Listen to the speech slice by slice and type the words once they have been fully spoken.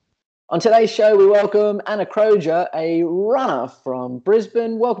On today's show, we welcome Anna Croger, a runner from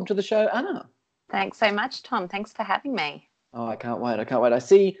Brisbane. Welcome to the show, Anna. Thanks so much, Tom. Thanks for having me. Oh, I can't wait. I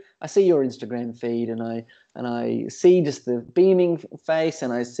see your Instagram feed, and I see just the beaming face,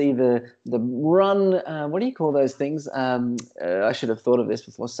 and I see the run. What do you call those things? I should have thought of this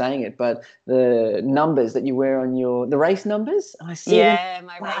before saying it, but the numbers that you wear on the race numbers. I see them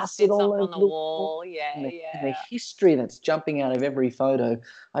my race fits up on the wall. And the history that's jumping out of every photo.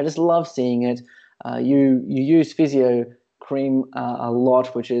 I just love seeing it. You use physio cream a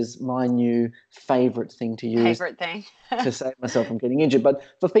lot, which is my new favorite thing to use. To save myself from getting injured. But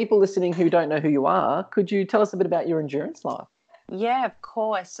for people listening who don't know who you are, could you tell us a bit about your endurance life? Yeah, of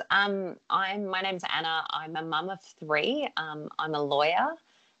course. My name's Anna. I'm a mum of 3. I'm a lawyer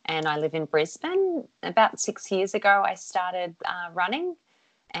and I live in Brisbane. About 6 years ago, I started running,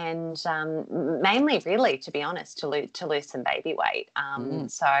 and mainly, really, to be honest, to lose some baby weight.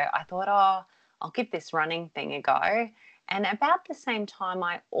 So I thought, I'll give this running thing a go. And about the same time,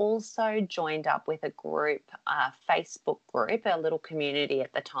 I also joined up with a group, a Facebook group, a little community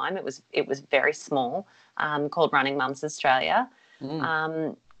at the time. It was very small, called Running Mums Australia.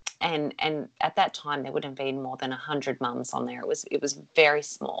 And at that time, there wouldn't have been more than 100 mums on there. It was very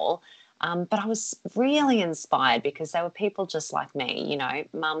small. But I was really inspired because they were people just like me,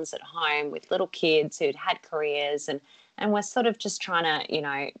 mums at home with little kids who'd had careers and were sort of just trying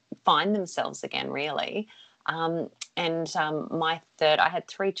to, find themselves again, really. I had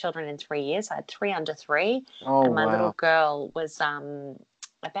 3 children in 3 years. I had 3 under 3. And my little girl was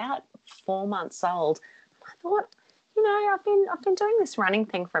about 4 months old. I thought, I've been doing this running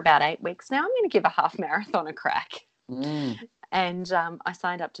thing for about 8 weeks now. I'm going to give a half marathon a crack. And I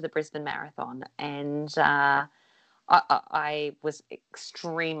signed up to the Brisbane Marathon, and I was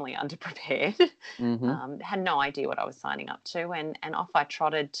extremely underprepared. Had no idea what I was signing up to, and off I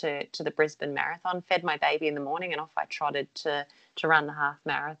trotted to the Brisbane Marathon, fed my baby in the morning, and off I trotted to run the half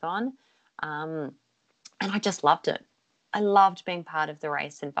marathon. And I just loved it. I loved being part of the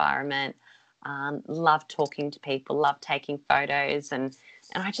race environment, loved talking to people, loved taking photos, and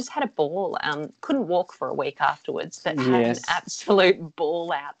I just had a ball. Couldn't walk for a week afterwards, but had an absolute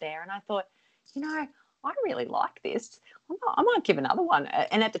ball out there. And I thought, I really like this. I might give another one.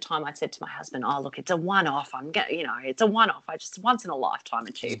 And at the time, I said to my husband, "Oh, look, it's a one-off. It's a one-off. I just once in a lifetime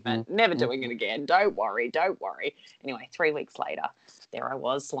achievement. Never doing it again. Don't worry." Anyway, 3 weeks later, there I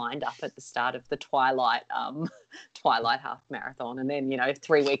was lined up at the start of the Twilight half marathon, and then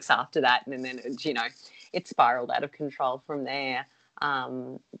 3 weeks after that, and then it spiraled out of control from there.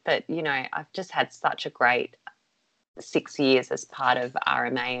 But I've just had such a great 6 years as part of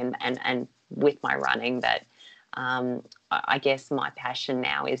RMA and with my running that I guess my passion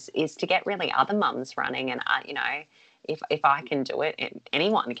now is to get really other mums running, and if I can do it,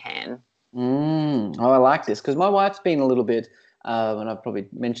 anyone can. I like this because my wife's been a little bit, and I've probably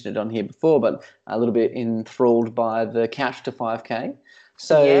mentioned it on here before, but a little bit enthralled by the Couch to 5K.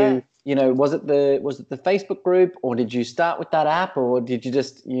 So was it the Facebook group, or did you start with that app, or did you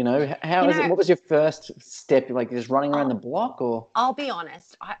just how is it? What was your first step? Like just running around the block, or? I'll be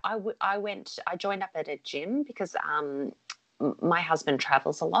honest. I joined up at a gym because my husband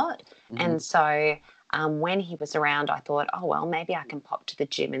travels a lot, and so when he was around, I thought, oh well, maybe I can pop to the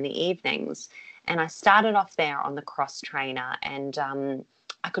gym in the evenings, and I started off there on the cross trainer, and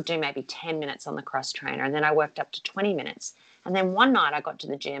I could do maybe 10 minutes on the cross trainer, and then I worked up to 20 minutes. And then one night I got to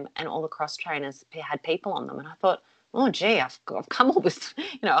the gym and all the cross trainers had people on them. And I thought, oh, gee, I've come all this,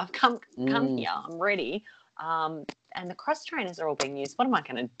 I've come here, I'm ready. And the cross trainers are all being used. What am I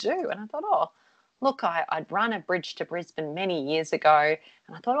going to do? And I thought, oh, look, I'd run a bridge to Brisbane many years ago.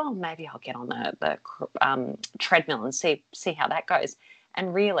 And I thought, oh, maybe I'll get on the treadmill and see how that goes.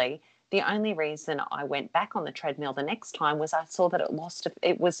 And really, the only reason I went back on the treadmill the next time was I saw that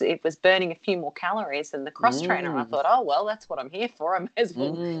it was burning a few more calories than the cross trainer. I thought, oh well, that's what I'm here for. I may as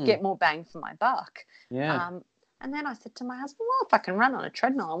well get more bang for my buck. And then I said to my husband, well, if I can run on a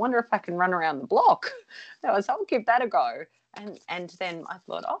treadmill, I wonder if I can run around the block. So I'll give that a go. And then I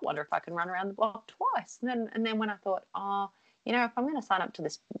thought, I wonder if I can run around the block twice. And then when I thought, if I'm going to sign up to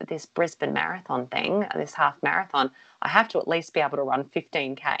this Brisbane Marathon thing, this half marathon, I have to at least be able to run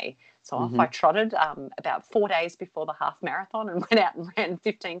 15K. So off I trotted about 4 days before the half marathon and went out and ran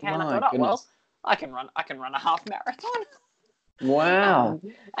 15K. And I thought, well, I can run a half marathon. Wow.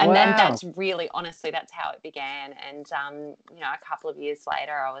 And that's really, honestly, that's how it began. And, a couple of years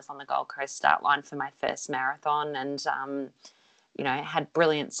later, I was on the Gold Coast start line for my first marathon, and, had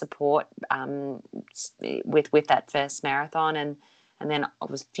brilliant support with that first marathon. And then I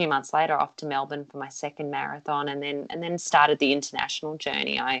was a few months later off to Melbourne for my second marathon, and then started the international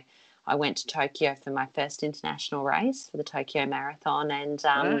journey. I went to Tokyo for my first international race for the Tokyo Marathon, and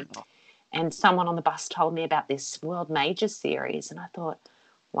Wow. and someone on the bus told me about this World Major Series, and I thought,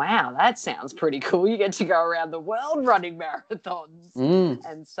 wow, that sounds pretty cool. You get to go around the world running marathons.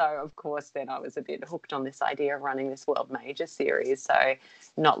 And so, of course, then I was a bit hooked on this idea of running this World Major Series. So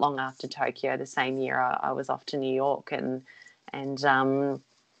not long after Tokyo, the same year, I was off to New York, and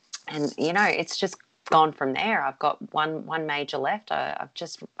you know, it's just gone from there. I've got one major left. I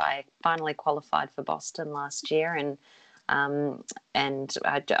finally qualified for Boston last year, and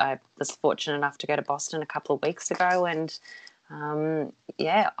I was fortunate enough to go to Boston a couple of weeks ago, and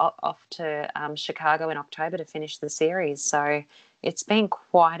off to Chicago in October to finish the series. So it's been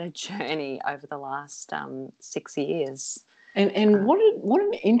quite a journey over the last 6 years. And what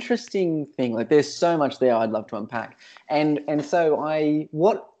an interesting thing. Like, there's so much there I'd love to unpack. And so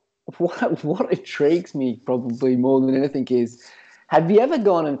what intrigues me probably more than anything is, have you ever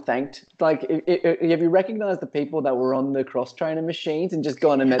gone and thanked, like, have you recognized the people that were on the cross trainer machines and just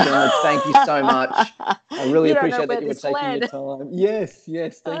gone and met them like, thank you so much. I really appreciate that you were taking your time. Yes,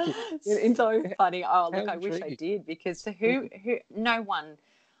 thank you. It's so funny. Oh, look, I wish I did, because no one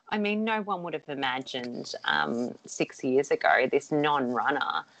would have imagined 6 years ago this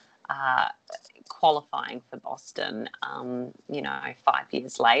non-runner qualifying for Boston, 5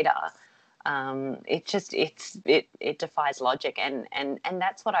 years later. It defies logic, and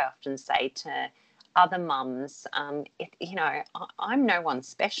that's what I often say to other mums. I'm no one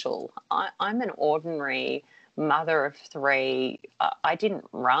special. I'm an ordinary mother of three. I didn't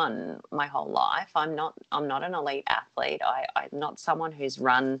run my whole life. I'm not an elite athlete. I'm not someone who's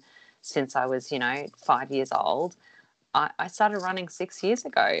run since I was 5 years old. I started running 6 years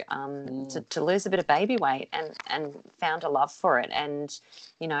ago to lose a bit of baby weight, and found a love for it. And,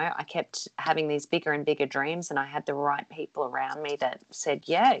 I kept having these bigger and bigger dreams, and I had the right people around me that said,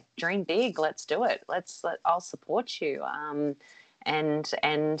 yeah, dream big, let's do it. I'll support you. And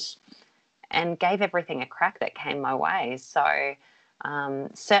gave everything a crack that came my way. So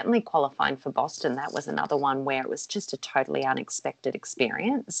certainly qualifying for Boston, that was another one where it was just a totally unexpected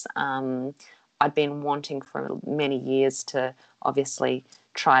experience. I'd been wanting for many years to obviously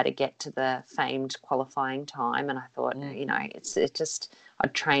try to get to the famed qualifying time, and I thought,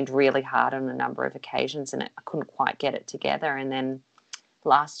 I'd trained really hard on a number of occasions, and I couldn't quite get it together. And then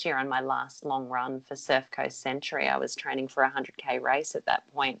last year, on my last long run for Surf Coast Century, I was training for a 100K race at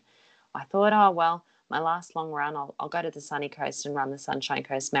that point. I thought, oh, well, my last long run, I'll go to the sunny coast and run the Sunshine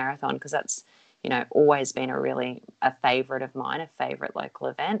Coast Marathon, because that's, always been a favourite of mine, a favourite local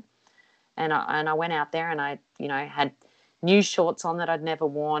event. And I went out there, and I, had new shorts on that I'd never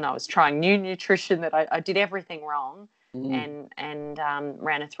worn. I was trying new nutrition that I did everything wrong, and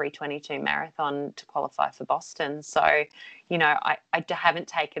ran a 3:22 marathon to qualify for Boston. So, I haven't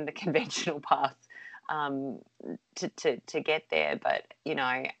taken the conventional path to get there, but,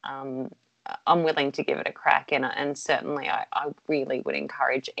 I'm willing to give it a crack. And certainly I really would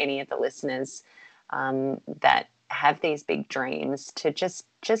encourage any of the listeners that have these big dreams to just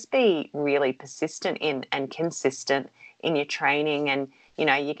be really persistent in and consistent in your training. And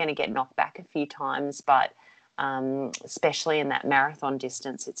you're going to get knocked back a few times, but especially in that marathon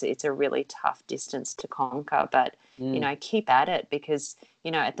distance, it's a really tough distance to conquer. But keep at it, because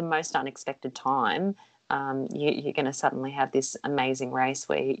at the most unexpected time, you're going to suddenly have this amazing race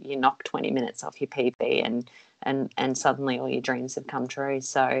where you knock 20 minutes off your PB, and suddenly all your dreams have come true.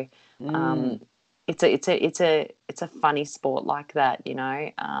 So it's a funny sport like that,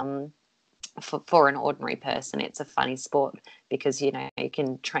 for an ordinary person. It's a funny sport because you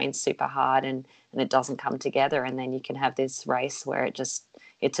can train super hard and it doesn't come together, and then you can have this race where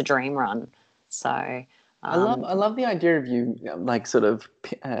it's a dream run. So I love the idea of you like sort of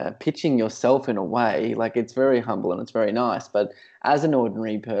pitching yourself in a way. Like, it's very humble and it's very nice. But as an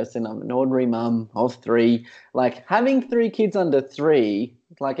ordinary person, I'm an ordinary mum of three. Like, having 3 kids under 3,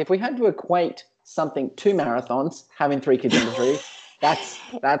 like, if we had to equate something to marathons, having 3 kids under 3, that's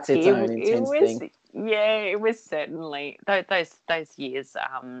its own intense thing. Yeah, it was certainly those years.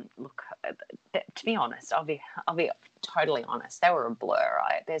 Look, to be honest, I'll be totally honest. They were a blur.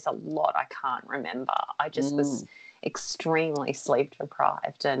 There's a lot I can't remember. I just was extremely sleep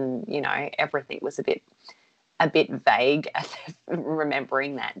deprived, and everything was a bit vague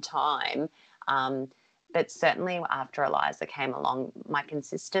remembering that time. But certainly after Eliza came along, my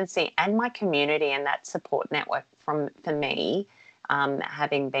consistency and my community and that support network for me.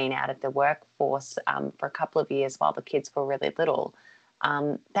 Having been out of the workforce for a couple of years while the kids were really little,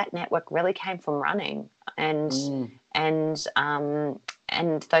 that network really came from running, and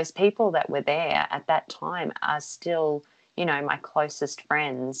those people that were there at that time are still, my closest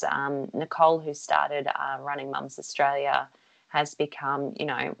friends. Nicole, who started Running Mums Australia, has become,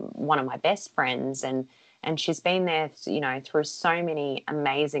 one of my best friends, and she's been there, through so many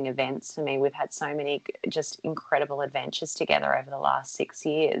amazing events for me. We've had so many just incredible adventures together over the last 6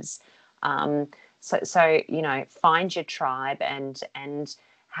 years. So find your tribe and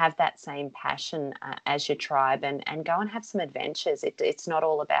have that same passion as your tribe, and go and have some adventures. It's not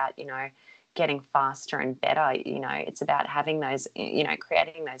all about, getting faster and better. It's about having those,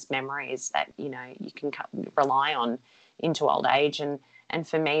 creating those memories that, you can rely on into old age. And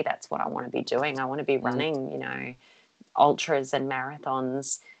for me, that's what I want to be doing. I want to be running, ultras and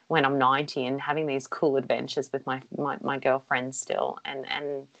marathons when I'm 90 and having these cool adventures with my girlfriends still.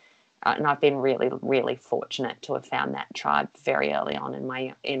 And I've been really, really fortunate to have found that tribe very early on in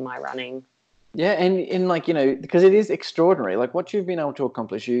my running. Yeah, and in because it is extraordinary. Like what you've been able to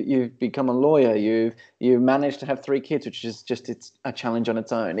accomplish. You've become a lawyer. You've managed to have 3 kids, which is just it's a challenge on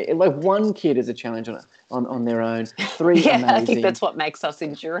its own. Like one kid is a challenge on their own. 3 yeah, amazing. I think that's what makes us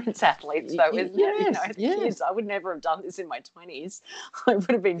endurance athletes, though, isn't it? As kids, I would never have done this in my 20s. I would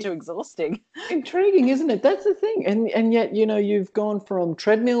have been too exhausting. Intriguing, isn't it? That's the thing. And yet, you've gone from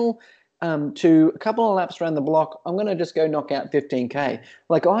treadmill to a couple of laps around the block. I'm going to just go knock out 15K.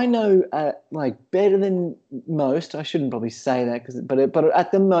 Like I know, better than most. I shouldn't probably say that but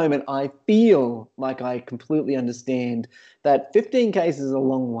at the moment, I feel like I completely understand that 15K is a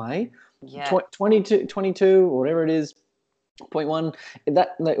long way. Yeah. 22, or whatever it is, 0.1,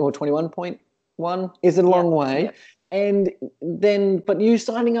 or 21.1 is a long way. Yep. And then, but you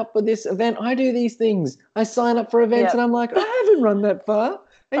signing up for this event, I do these things. I sign up for events, and I'm like, I haven't run that far.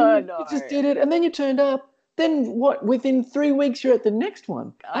 And you just did it, and then you turned up. Then what? Within 3 weeks, you're at the next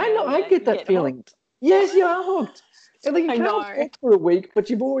one. I get that feeling. Hooked. Yes, you are hooked. And like you can't hook for a week, but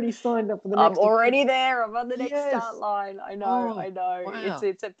you've already signed up for the next. I'm already there. I'm on the next start line. I know. Wow.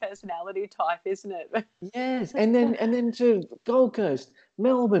 It's a personality type, isn't it? Yes, and then to Gold Coast,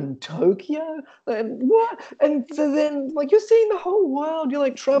 Melbourne, Tokyo. What? And so then, you're seeing the whole world.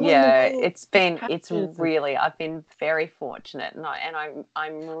 You're traveling. Yeah, it's really. I've been very fortunate, and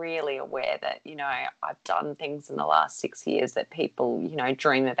I'm really aware that I've done things in the last 6 years that people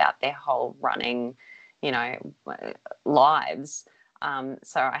dream about their whole running lives.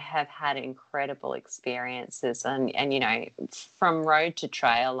 So I have had incredible experiences, and from road to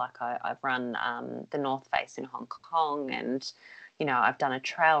trail. Like I've run the North Face in Hong Kong, and I've done a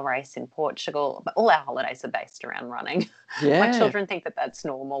trail race in Portugal. But all our holidays are based around running. Yeah. My children think that that's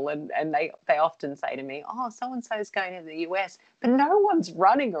normal, and they often say to me, "Oh, so and so is going to the US, but no one's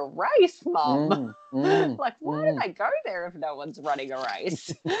running a race, Mum." Why do they go there if no one's running a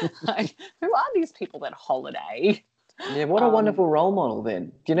race? Who are these people that holiday? Yeah, what a wonderful role model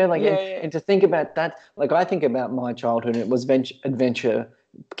then. Do you know, and to think about that, I think about my childhood, and it was adventure,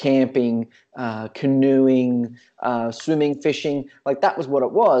 camping, canoeing, swimming, fishing. That was what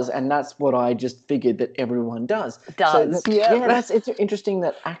it was, and that's what I just figured that everyone does. It's interesting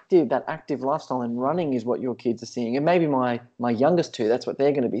that active lifestyle and running is what your kids are seeing, and maybe my youngest two, that's what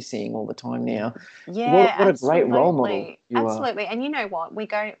they're going to be seeing all the time now. Yeah, what a great role model you are. Absolutely. And you know what?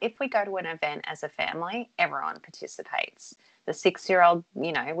 If we go to an event as a family, everyone participates. The 6-year-old,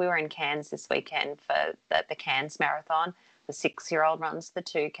 we were in Cairns this weekend for the Cairns Marathon. The 6-year-old runs the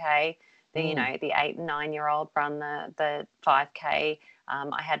 2K. The 8 and 9-year-old run the 5K.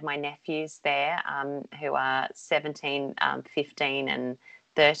 I had my nephews there who are 17, 15 and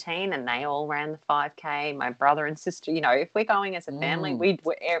 13, and they all ran the 5K. My brother and sister, if we're going as a family,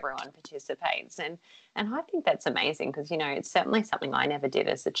 everyone participates. And I think that's amazing because, it's certainly something I never did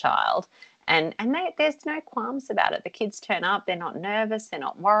as a child. And there's no qualms about it. The kids turn up, they're not nervous, they're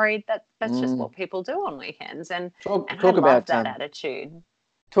not worried. That's just what people do on weekends. And I love that attitude.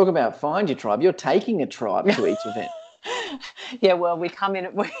 Talk about find your tribe. You're taking a tribe to each event. Yeah, well, we come in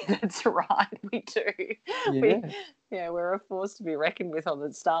that's right, we do. Yeah. We're a force to be reckoned with on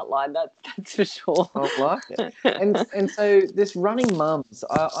the start line, that's for sure. I like it. And so this running mums,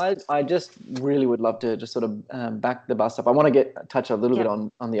 I just really would love to just sort of back the bus up. I want to touch a little bit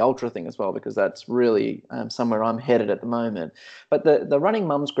on the ultra thing as well, because that's really somewhere I'm headed at the moment. But the running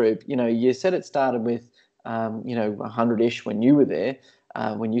mums group, you said it started with 100-ish when you were there.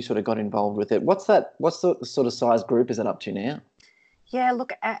 When you sort of got involved with it. What's the sort of size group is it up to now? Yeah,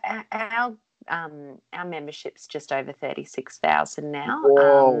 look, our membership's just over 36,000 now.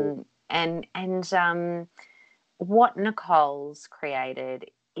 Whoa. And what Nicole's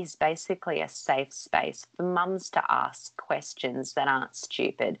created is basically a safe space for mums to ask questions that aren't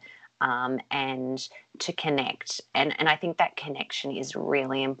stupid. and to connect. And I think that connection is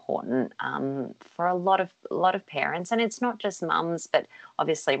really important for a lot of parents. And it's not just mums, but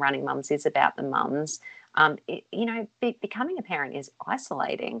obviously Running Mums is about the mums. Becoming a parent is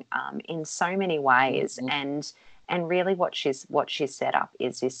isolating in so many ways, and really what she's set up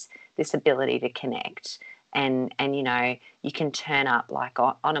is this ability to connect. And you can turn up like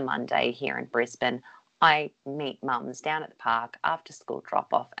on a Monday here in Brisbane. I meet mums down at the park after school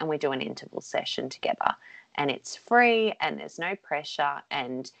drop off, and we do an interval session together, and it's free and there's no pressure,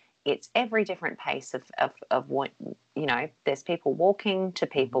 and it's every different pace of what, there's people walking to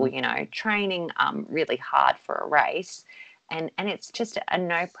people, training really hard for a race, and it's just a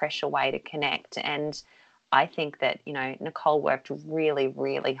no pressure way to connect. And I think that, Nicole worked really,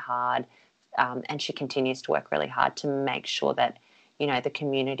 really hard, and she continues to work really hard to make sure that, the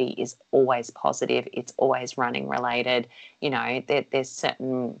community is always positive. It's always running related. There's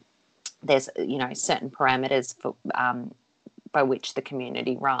certain parameters for, by which the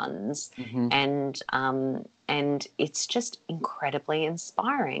community runs, and it's just incredibly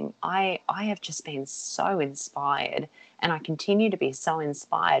inspiring. I have just been so inspired, and I continue to be so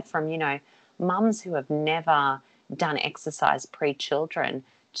inspired from, mums who have never done exercise pre-children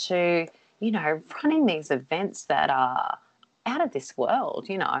to, running these events that are out of this world.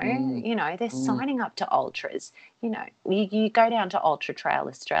 They're signing up to ultras. You go down to Ultra Trail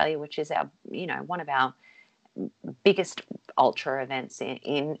Australia, which is our, one of our biggest ultra events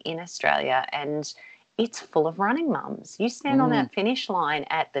in Australia, and it's full of running mums. You stand on that finish line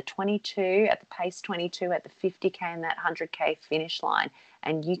at the 22, at the pace 22, at the 50k and that 100k finish line,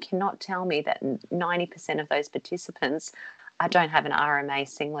 and you cannot tell me that 90% of those participants don't have an RMA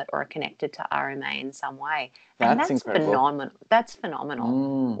singlet or are connected to RMA in some way. And that's phenomenal. That's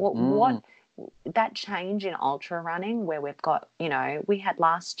phenomenal. What that change in ultra running, where we've got, we had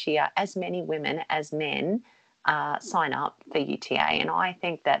last year as many women as men sign up for UTA, and I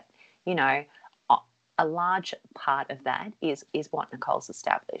think that, a large part of that is what Nicole's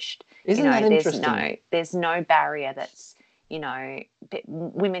established. Isn't that interesting? There's no barrier that's,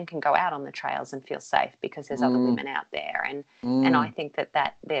 women can go out on the trails and feel safe because there's other women out there. And I think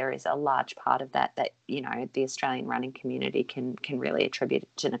that there is a large part of that, the Australian running community can really attribute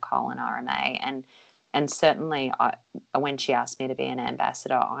to Nicole and RMA. And certainly when she asked me to be an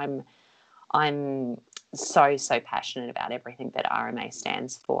ambassador, I'm so passionate about everything that RMA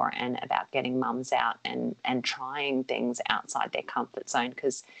stands for, and about getting mums out and trying things outside their comfort zone,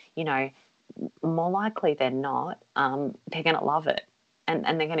 because, more likely than not, they're going to love it, and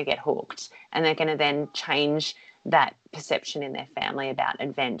they're going to get hooked, and they're going to then change that perception in their family about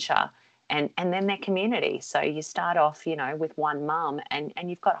adventure and then their community. So you start off, with one mum, and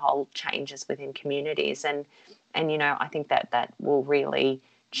you've got whole changes within communities, and I think that will really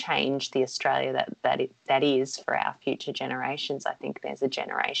change the Australia that is for our future generations. I think there's a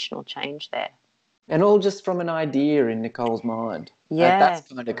generational change there. And all just from an idea in Nicole's mind. Yeah. That's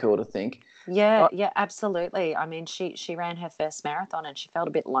kind of cool to think. Yeah, absolutely. I mean, she ran her first marathon and she felt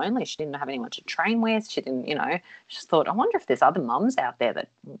a bit lonely. She didn't have anyone to train with. She didn't, she just thought, I wonder if there's other mums out there that,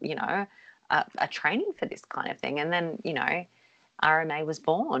 are training for this kind of thing. And then, RMA was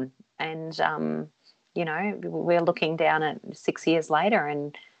born, and, we're looking down at 6 years later,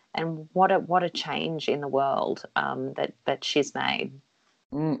 and what a change in the world that she's made.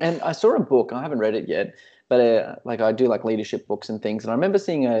 And I saw a book, I haven't read it yet, but I do like leadership books and things, and I remember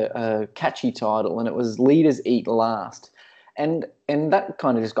seeing a catchy title, and it was Leaders Eat Last. And that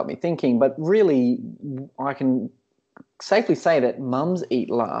kind of just got me thinking, but really I can safely say that mums eat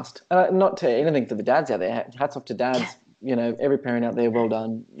last. Not to anything to the dads out there, hats off to dads. Every parent out there, well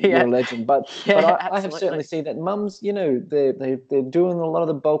done, you're a legend. But I have certainly seen that mums, they're doing a lot of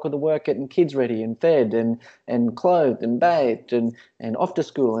the bulk of the work, getting kids ready and fed and clothed and bathed and off to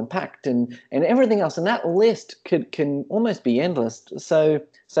school and packed and everything else. And that list can almost be endless. So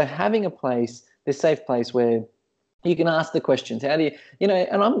having a place, this safe place where you can ask the questions, how do you,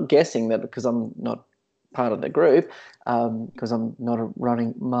 and I'm guessing that because I'm not part of the group, because I'm not a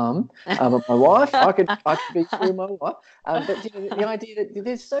running mum, but my wife, I could be through my wife. But the idea that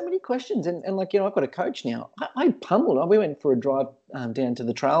there's so many questions, and I've got a coach now. I pummeled. We went for a drive down to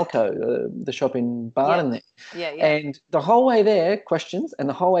the Trailco, the shop in Barton there. Yeah. And the whole way there, questions, and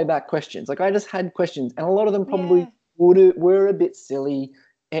the whole way back, questions. Like I just had questions, and a lot of them probably were a bit silly,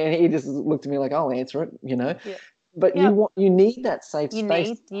 and he just looked at me like, I'll answer it, Yeah. But you need that safe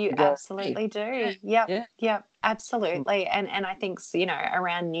space. You absolutely do. Yep. Absolutely. And I think, you know,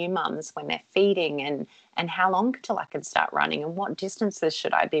 around new mums when they're feeding and how long till I can start running and what distances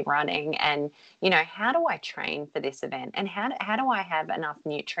should I be running and, you know, how do I train for this event and how do I have enough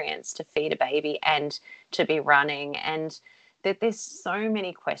nutrients to feed a baby and to be running, and that there's so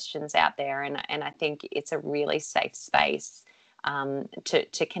many questions out there, and I think it's a really safe space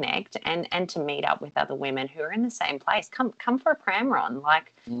to connect and to meet up with other women who are in the same place. Come for a pram run.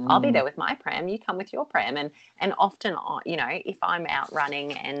 Like I'll be there with my pram, you come with your pram, and often, you know, if I'm out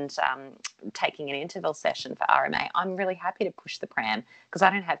running and taking an interval session for RMA, I'm really happy to push the pram because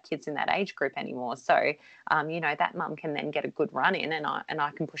I don't have kids in that age group anymore. So you know, that mum can then get a good run in, and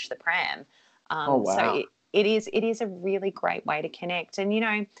I can push the pram. Oh wow! So it is a really great way to connect, and you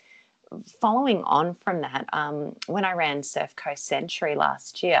know, following on from that, when I ran Surf Coast Century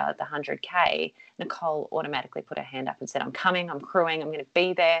last year, the 100K, Nicole automatically put her hand up and said, I'm coming, I'm crewing, I'm going to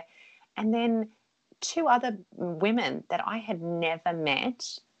be there. And then two other women that I had never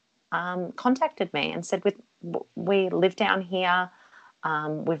met contacted me and said, we live down here.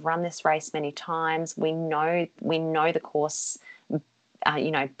 We've run this race many times. We know the course,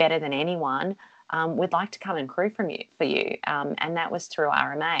 you know, better than anyone. We'd like to come and crew for you. And that was through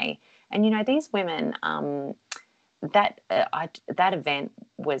RMA. And, you know, these women, that event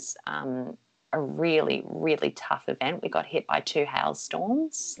was a really, really tough event. We got hit by 2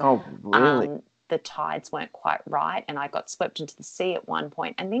 hailstorms. Oh, really? The tides weren't quite right, and I got swept into the sea at one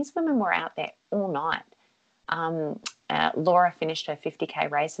point. And these women were out there all night. Laura finished her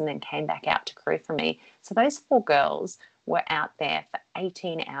 50K race and then came back out to crew for me. So those 4 girls were out there for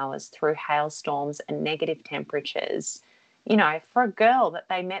 18 hours through hailstorms and negative temperatures, you know, for a girl that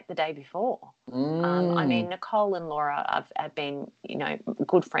they met the day before. I mean, Nicole and Laura have been, you know,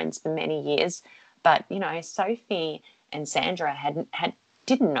 good friends for many years, but, you know, Sophie and Sandra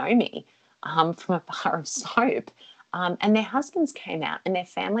didn't know me from a bar of soap. And their husbands came out and their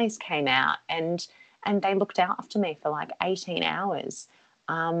families came out and they looked after me for like 18 hours.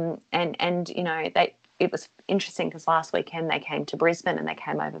 And you know, it was interesting because last weekend they came to Brisbane and they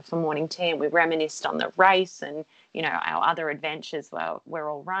came over for morning tea and we reminisced on the race and, you know, our other adventures. Well, we're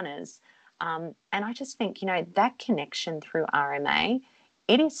all runners. And I just think, you know, that connection through RMA,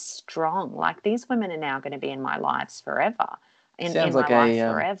 it is strong. Like these women are now going to be in my lives forever. Sounds like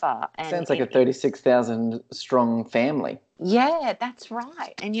a 36,000 strong family. Yeah, that's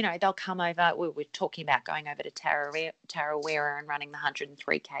right. And, you know, they'll come over. We were talking about going over to Tarawera and running the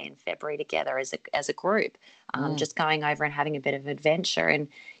 103K in February together as a group, just going over and having a bit of adventure. And,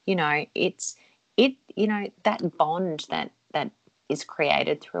 you know, you know, that bond that is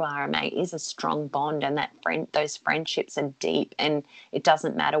created through RMA is a strong bond, and those friendships are deep, and it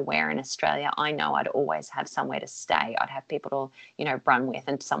doesn't matter where in Australia. I know I'd always have somewhere to stay. I'd have people to, you know, run with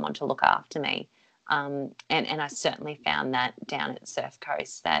and someone to look after me. And I certainly found that down at Surf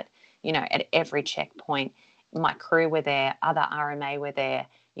Coast that, you know, at every checkpoint, my crew were there, other RMA were there,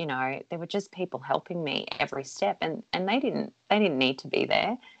 you know, there were just people helping me every step, and they didn't need to be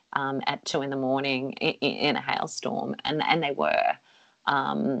there at 2 a.m. in a hailstorm, and they were.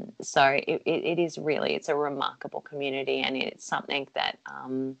 So it is really, it's a remarkable community, and it's something that,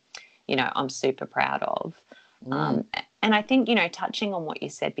 you know, I'm super proud of. And I think, you know, touching on what you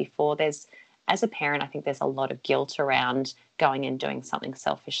said before, as a parent, I think there's a lot of guilt around going and doing something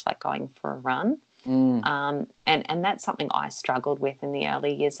selfish like going for a run. And that's something I struggled with in the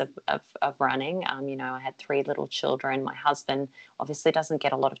early years of running. You know, I had 3 little children. My husband obviously doesn't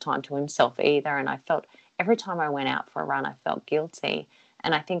get a lot of time to himself either. And I felt every time I went out for a run, I felt guilty.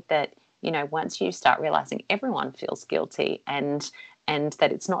 And I think that, you know, once you start realizing everyone feels guilty and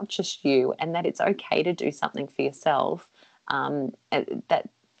that it's not just you and that it's okay to do something for yourself,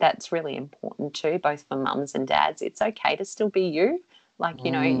 that's really important too, both for mums and dads. It's okay to still be you. Like,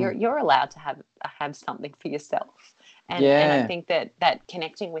 you know, you're allowed to have something for yourself. And I think that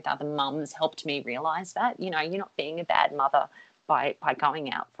connecting with other mums helped me realize that, you know, you're not being a bad mother by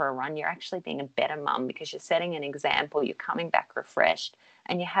going out for a run. You're actually being a better mum because you're setting an example, you're coming back refreshed,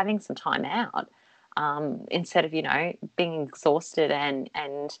 and you're having some time out instead of, you know, being exhausted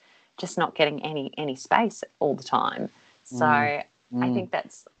and just not getting any space all the time. So I think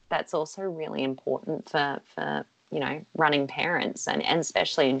that's also really important for you know, running parents and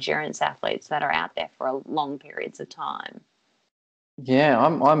especially endurance athletes that are out there for long periods of time. Yeah,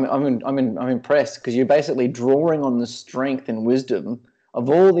 I'm impressed because you're basically drawing on the strength and wisdom of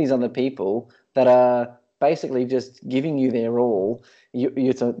all these other people that are basically just giving you their all.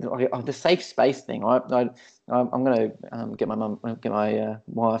 The safe space thing. I'm going to get my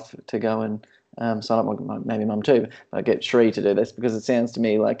wife to go and So I don't, maybe mum too, but I get Shree to do this because it sounds to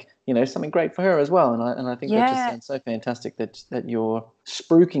me like, something great for her as well. And I think that just sounds so fantastic that you're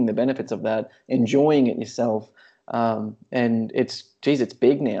spruiking the benefits of that, enjoying it yourself. And it's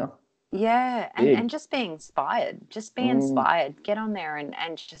big now. Yeah, Big. and just be inspired. Just be inspired. Get on there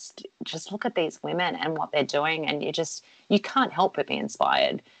and just look at these women and what they're doing, and you can't help but be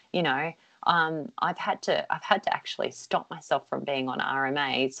inspired. I've had to actually stop myself from being on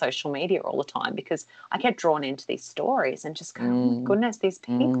RMA social media all the time because I get drawn into these stories and just go, oh my goodness, these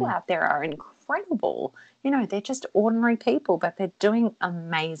people out there are incredible. They're just ordinary people, but they're doing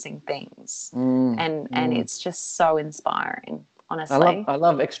amazing things, and it's just so inspiring. Honestly. I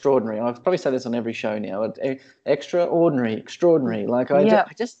love extraordinary. I've probably said this on every show now. Extraordinary. Like I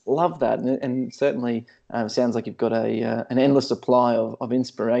just love that, and certainly sounds like you've got an endless supply of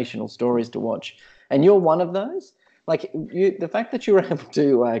inspirational stories to watch. And you're one of those. Like the fact that you were able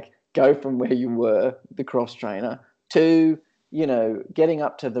to like go from where you were, the cross trainer, to getting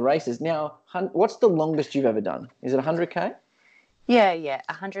up to the races. Now, what's the longest you've ever done? Is it 100K? Yeah.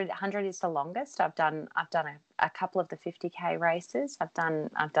 100 is the longest. I've done a couple of the 50K races. I've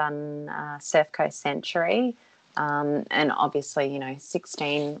done Surf Coast Century, and obviously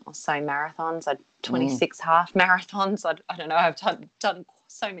 16 or so marathons. 26 half marathons. I don't know. I've done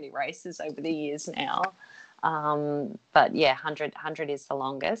so many races over the years now, but yeah, 100 is the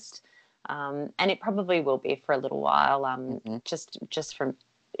longest, and it probably will be for a little while. Just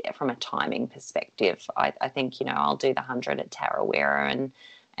from a timing perspective, I think I'll do the 100 at Tarawera,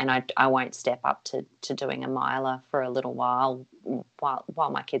 and I won't step up to doing a miler for a little while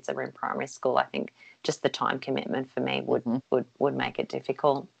my kids are in primary school. I think just the time commitment for me would make it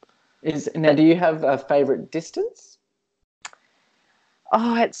difficult. Do you have a favourite distance?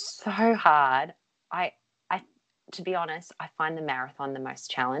 Oh, it's so hard. I to be honest, I find the marathon the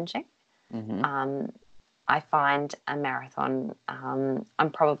most challenging. I find a marathon,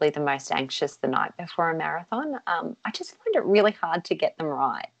 I'm probably the most anxious the night before a marathon. I just find it really hard to get them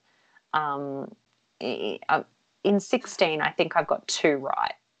right. In 16, I think I've got 2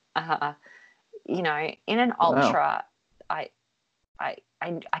 right. In an ultra, wow.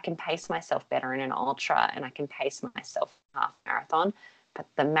 I can pace myself better in an ultra, and I can pace myself half marathon. But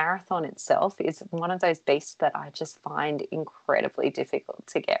the marathon itself is one of those beasts that I just find incredibly difficult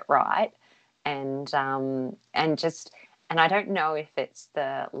to get right. And I don't know if it's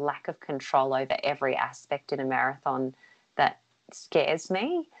the lack of control over every aspect in a marathon that scares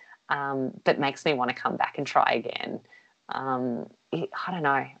me, but makes me want to come back and try again. I don't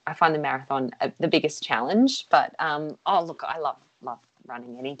know. I find the marathon the biggest challenge, but look, I love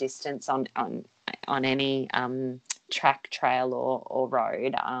running any distance on any track, trail, or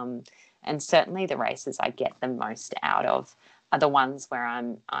road, and certainly the races I get the most out of are the ones where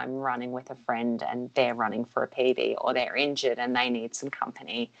I'm running with a friend and they're running for a PB, or they're injured and they need some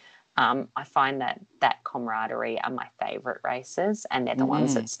company. I find that camaraderie are my favourite races, and they're the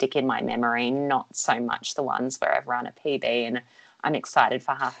ones that stick in my memory, not so much the ones where I've run a PB and I'm excited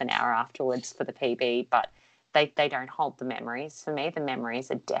for half an hour afterwards for the PB, but they don't hold the memories. For me, the memories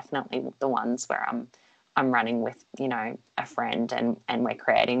are definitely the ones where I'm running with, a friend, and we're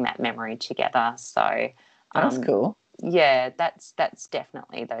creating that memory together. So that's cool. Yeah, that's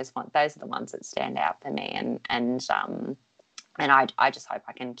definitely those are the ones that stand out for me, and I just hope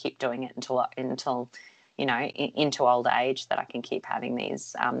I can keep doing it until into old age, that I can keep having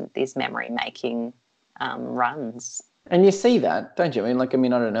these memory making runs. And you see that, don't you? I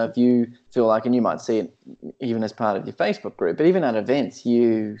don't know if you feel like, and you might see it even as part of your Facebook group, but even at events,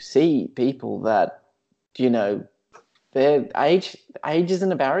 you see people that, their age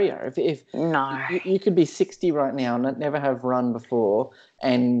isn't a barrier. If no, you could be 60 right now and never have run before,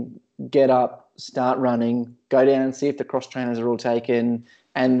 and get up, start running, go down and see if the cross trainers are all taken,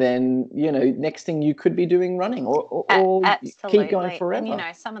 and then next thing you could be doing running, or keep going forever.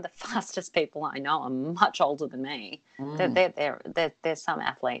 And some of the fastest people I know are much older than me. There's some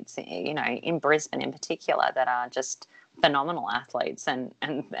athletes, in Brisbane in particular, that are just phenomenal athletes, and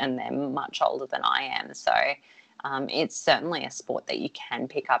they're much older than I am. So it's certainly a sport that you can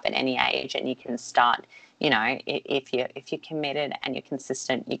pick up at any age, and you can start. If you're committed and you're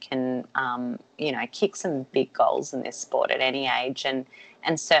consistent, you can kick some big goals in this sport at any age, and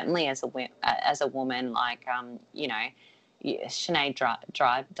certainly as a woman, like Sinead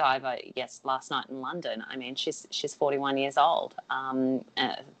Diver, yes, last night in London. I mean, she's 41 years old,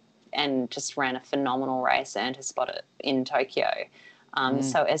 and just ran a phenomenal race, earned her spot in Tokyo.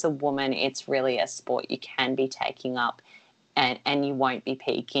 So as a woman, it's really a sport you can be taking up, and you won't be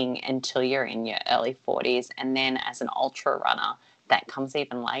peaking until you're in your early 40s. And then as an ultra runner, that comes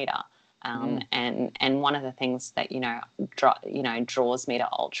even later. And one of the things that draws me to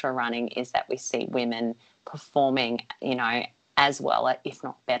ultra running is that we see women performing, as well, if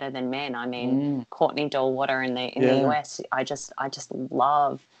not better than men. I mean, Courtney Dolewater in the US, I just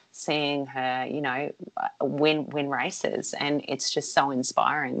love seeing her, win races, and it's just so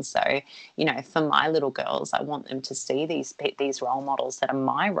inspiring. So, for my little girls, I want them to see these role models that are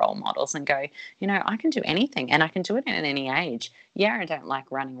my role models and go, I can do anything, and I can do it at any age. Yeah, I don't like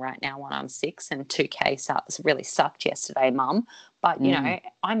running right now when I'm 6, and 2K really sucked yesterday, Mum. But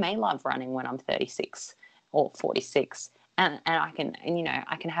I may love running when I'm 36 or 46. And I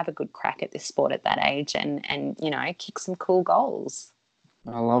can have a good crack at this sport at that age and kick some cool goals.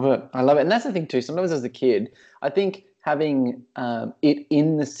 I love it. And that's the thing too. Sometimes as a kid, I think having it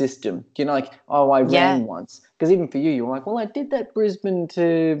in the system, I ran once. Because even for you, you were like, well, I did that Brisbane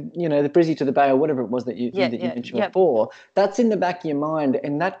to, the Brizzy to the Bay or whatever it was that you mentioned before. That's in the back of your mind,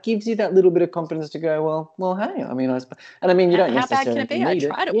 and that gives you that little bit of confidence to go, well, hey, I mean, you don't necessarily how bad can it be? I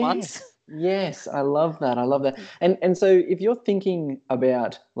tried it once. Yes, I love that. And so if you're thinking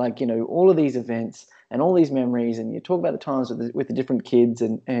about all of these events and all these memories, and you talk about the times with the different kids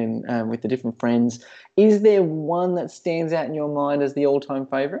and with the different friends, is there one that stands out in your mind as the all-time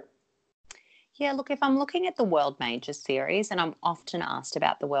favourite? Yeah, look, if I'm looking at the World Major Series, and I'm often asked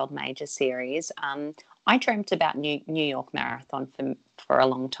about the World Major Series, I dreamt about New York Marathon for a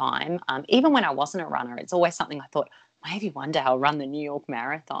long time. Even when I wasn't a runner, it's always something I thought, maybe one day I'll run the New York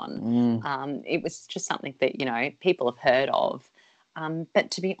Marathon. It was just something that, people have heard of. But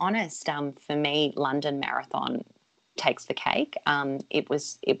to be honest, for me, London Marathon takes the cake. It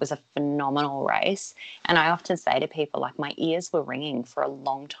was a phenomenal race, and I often say to people, my ears were ringing for a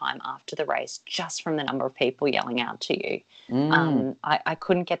long time after the race just from the number of people yelling out to you. I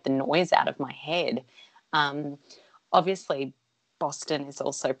couldn't get the noise out of my head. Obviously, Boston is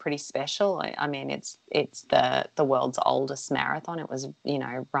also pretty special. I mean, it's the world's oldest marathon. It was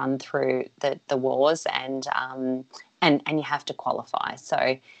run through the wars, and you have to qualify.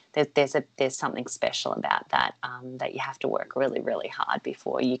 So there's something special about that, that you have to work really, really hard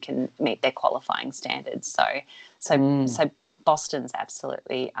before you can meet their qualifying standards. So Boston's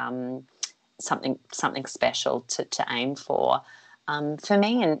absolutely something special to aim for. For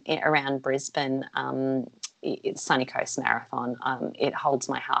me, around Brisbane, it's Sunny Coast Marathon. It holds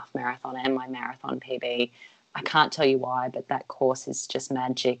my half marathon and my marathon PB. I can't tell you why, but that course is just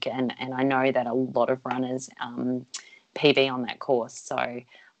magic, and I know that a lot of runners PB on that course. So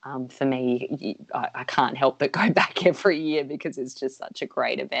for me, I can't help but go back every year because it's just such a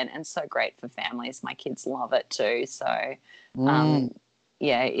great event and so great for families. My kids love it too. So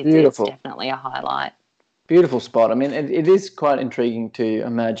it's definitely a highlight. Beautiful spot. I mean, it is quite intriguing to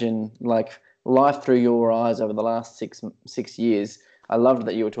imagine life through your eyes over the last six years. I loved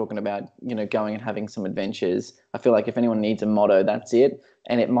that you were talking about, going and having some adventures. I feel like if anyone needs a motto, that's it.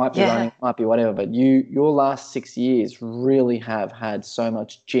 And it might be running, might be whatever, but your last 6 years really have had so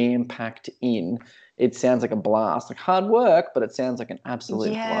much jam-packed in. It sounds like a blast, like hard work, but it sounds like an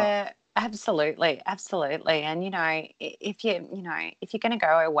absolute blast. Yeah, absolutely. And, if you're going to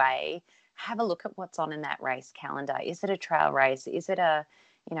go away, have a look at what's on in that race calendar. Is it a trail race? Is it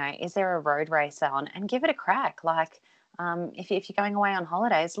is there a road race on? And give it a crack. If you're going away on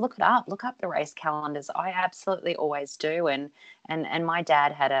holidays, look up the race calendars. I absolutely always do. And my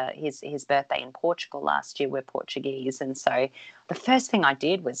dad had his birthday in Portugal last year. We're Portuguese. And so the first thing I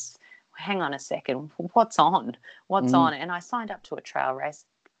did was, hang on a second, what's on? And I signed up to a trail race.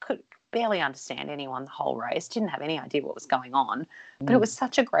 Could barely understand anyone the whole race, didn't have any idea what was going on, but it was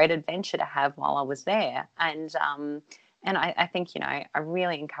such a great adventure to have while I was there. And I think, I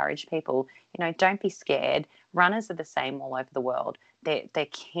really encourage people, don't be scared. Runners are the same all over the world. They're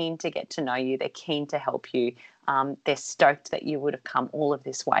keen to get to know you. They're keen to help you. They're stoked that you would have come all of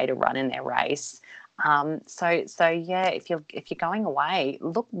this way to run in their race. So yeah, if you're going away,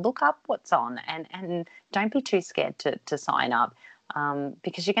 look up what's on, and don't be too scared to sign up.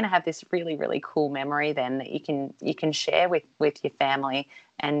 Because you're going to have this really, really cool memory then that you can share with your family,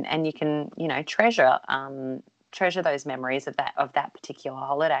 and you can treasure those memories of that particular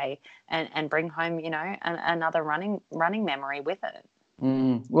holiday, and bring home another running memory with it.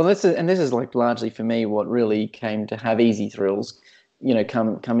 Well, this is largely for me what really came to have Easy Thrills,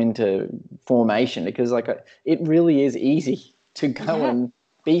 come into formation, because it really is easy to go and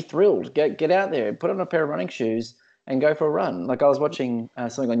be thrilled, get out there, put on a pair of running shoes and go for a run. I was watching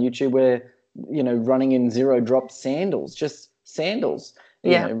something on YouTube where, running in zero drop sandals, just sandals,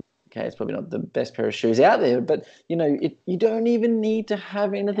 okay, it's probably not the best pair of shoes out there, but, you know, you don't even need to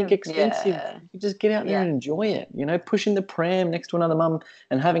have anything expensive. Yeah. You just get out there Yeah. and enjoy it, you know, pushing the pram next to another mum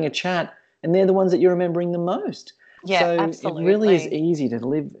and having a chat, and they're the ones that you're remembering the most. Yeah, So it really is absolutely. easy to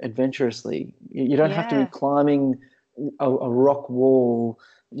live adventurously. You don't have to be Yeah. climbing a rock wall,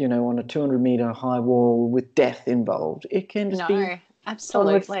 you know, on a 200-meter high wall with death involved. It can just be No, fun with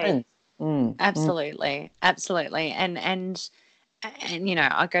absolutely. friends. Mm, mm, Absolutely. Absolutely. And you know,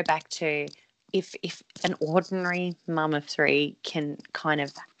 I go back to if an ordinary mum of three can kind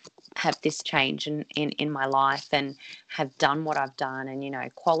of have this change in my life and have done what I've done and, you know,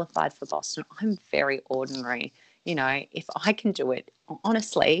 qualified for Boston, I'm very ordinary. You know, if I can do it,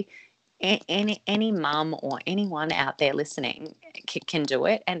 honestly, any mum or anyone out there listening can do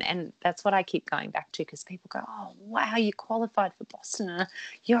it, and that's what I keep going back to, because people go, oh wow, you qualified for Boston,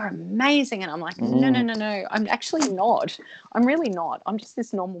 you're amazing, and I'm like, no, no, mm, no, no, I'm actually not. I'm really not. I'm just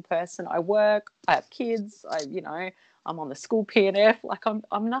this normal person. I work, I have kids, I'm on the school PNF. Like,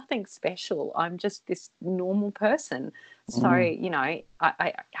 I'm nothing special. I'm just this normal person. So, mm. you know,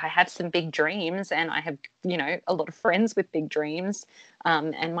 I have some big dreams, and I have, you know, a lot of friends with big dreams.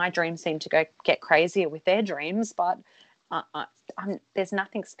 And my dreams seem to get crazier with their dreams, but there's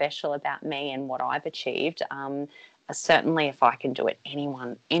nothing special about me and what I've achieved. Certainly, if I can do it,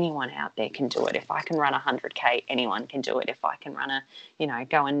 anyone out there can do it. If I can run 100K, anyone can do it. If I can run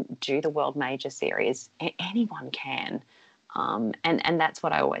go and do the World Major Series, anyone can. And that's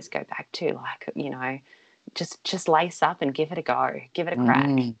what I always go back to. Like, you know, just lace up and give it a go, give it a crack.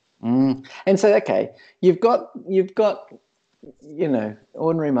 And so, okay, you've got, you know,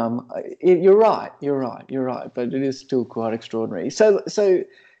 ordinary mum. You're right, but it is still quite extraordinary. So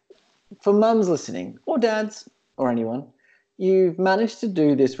for mums listening, or dads, or anyone, you've managed to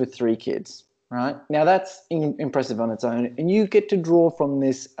do this with 3 kids, right? Now that's impressive on its own, and you get to draw from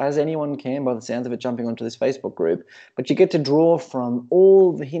this, as anyone can by the sounds of it, jumping onto this Facebook group, but you get to draw from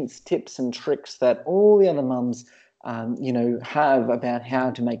all the hints, tips and tricks that all the other mums you know, have about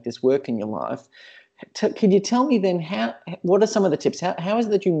how to make this work in your life. Could you tell me then what are some of the tips? How is it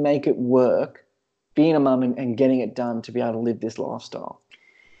that you make it work, being a mum and getting it done to be able to live this lifestyle?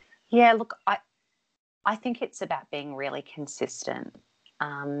 Yeah, look, I think it's about being really consistent.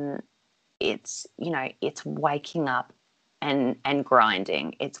 It's, you know, it's waking up and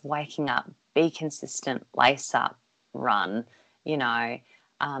grinding. It's waking up, be consistent, lace up, run. You know,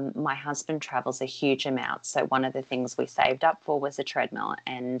 my husband travels a huge amount, so one of the things we saved up for was a treadmill,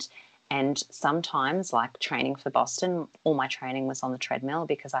 and sometimes, like training for Boston, all my training was on the treadmill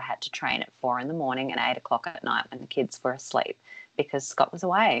because I had to train at 4 a.m. and 8 o'clock at night when the kids were asleep because Scott was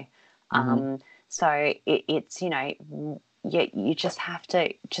away. Mm-hmm. So it's, you know, you just have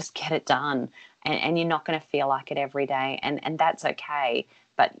to just get it done, and you're not going to feel like it every day, and that's okay.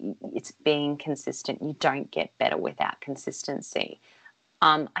 But it's being consistent. You don't get better without consistency.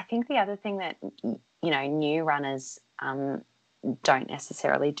 I think the other thing that, you know, new runners don't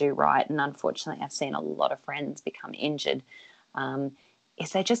necessarily do right, and unfortunately I've seen a lot of friends become injured,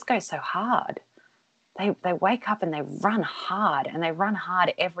 is they just go so hard. They wake up and they run hard, and they run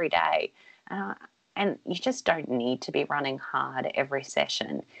hard every day. And you just don't need to be running hard every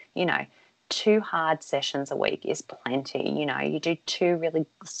session. You know, 2 hard sessions a week is plenty. You know, you do 2 really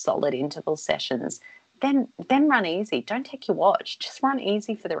solid interval sessions, then run easy. Don't take your watch. Just run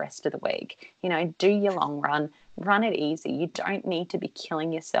easy for the rest of the week. You know, do your long run it easy. You don't need to be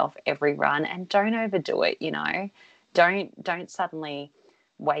killing yourself every run, and don't overdo it, you know. Don't suddenly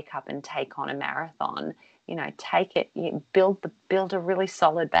wake up and take on a marathon. You know, take it, build a really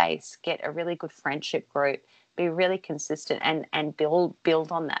solid base, get a really good friendship group, be really consistent, and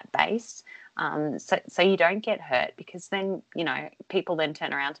build on that base. So you don't get hurt, because then, you know, people then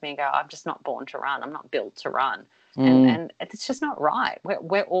turn around to me and go, I'm just not born to run. I'm not built to run. And it's just not right.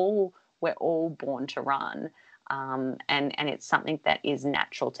 We're all born to run. And it's something that is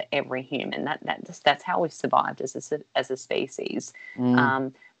natural to every human. That's how we've survived as a species.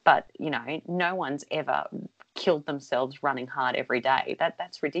 But, you know, no one's ever killed themselves running hard every day.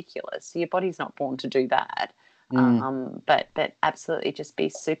 That's ridiculous. Your body's not born to do that. But absolutely, just be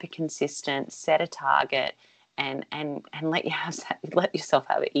super consistent, set a target, and let yourself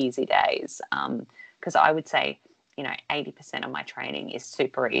have easy days. Because I would say, you know, 80% of my training is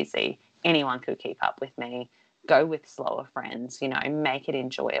super easy. Anyone could keep up with me. Go with slower friends. You know, make it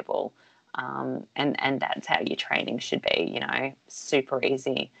enjoyable. And that's how your training should be. You know, super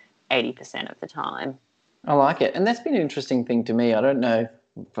easy, 80% of the time. I like it. And that's been an interesting thing to me. I don't know,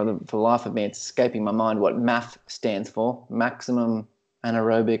 for the life of me, it's escaping my mind what MAF stands for. Maximum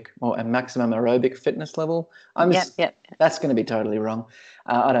anaerobic or a maximum aerobic fitness level. Yep. That's going to be totally wrong.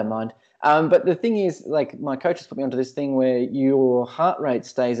 I don't mind. But the thing is, like, my coach has put me onto this thing where your heart rate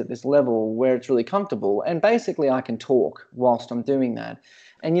stays at this level where it's really comfortable. And basically I can talk whilst I'm doing that.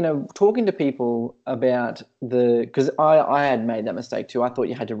 And, talking to people about because I had made that mistake too. I thought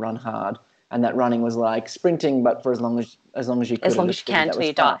you had to run hard and that running was like sprinting, but for as long as you could. As long as you can till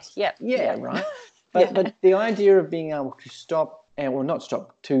you die. Yep. Yeah, right. But the idea of being able to stop, or not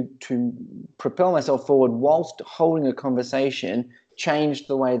stop, to propel myself forward whilst holding a conversation changed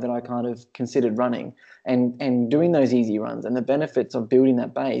the way that I kind of considered running and doing those easy runs and the benefits of building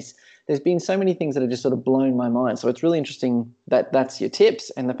that base. There's been so many things that have just sort of blown my mind. So it's really interesting that that's your tips,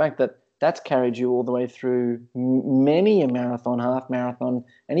 and the fact that that's carried you all the way through many a marathon, half marathon,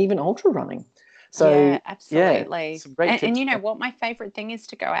 and even ultra running. So yeah, absolutely. some great tips. And you know what? My favorite thing is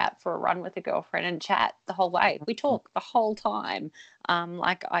to go out for a run with a girlfriend and chat the whole way. We talk the whole time.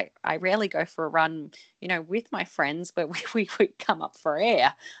 Like I rarely go for a run, with my friends, but we come up for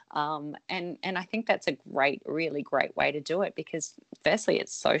air. And I think that's a really great way to do it, because firstly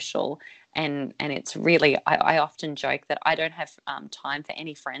it's social, and it's really, I often joke that I don't have time for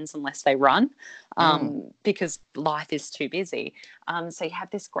any friends unless they run, because life is too busy. So you have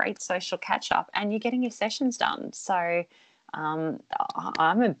this great social catch up and you're getting your sessions done. So I'm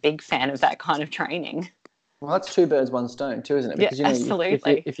a big fan of that kind of training. Well, that's two birds, one stone too, isn't it? Because,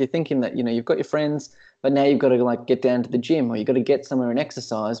 absolutely. If you're thinking that, you've got your friends, but now you've got to like get down to the gym or you've got to get somewhere and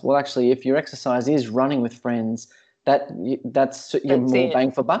exercise. Well, actually, if your exercise is running with friends, that's you're more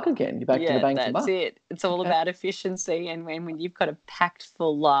bang for buck again. You're back to the bang for buck. That's it. It's all about efficiency, and when you've got a packed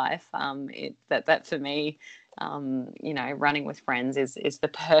full life, that for me, running with friends is the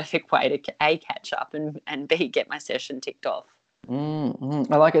perfect way to A, catch up, and B, get my session ticked off.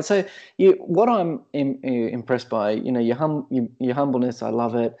 I like it. So what I'm impressed by, your humbleness, I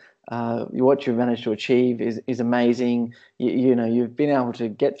love it. What you've managed to achieve is amazing. You've been able to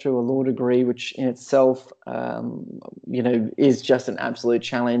get through a law degree, which in itself, is just an absolute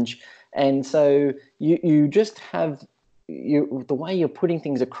challenge. And so you just have the way you're putting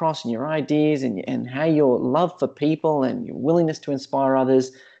things across and your ideas and how your love for people and your willingness to inspire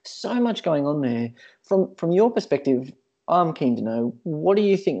others. So much going on there. From your perspective, I'm keen to know, what do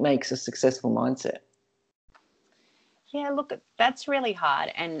you think makes a successful mindset? Yeah, look, that's really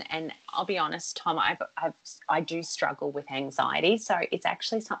hard, and I'll be honest, Tom, I do struggle with anxiety, so it's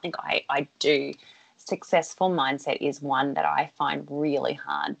actually something I do. Successful mindset is one that I find really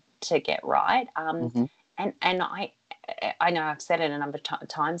hard to get right, and I know I've said it a number of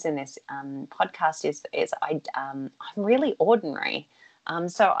times in this podcast, is I'm really ordinary.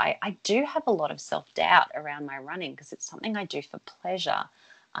 So I do have a lot of self-doubt around my running, because it's something I do for pleasure,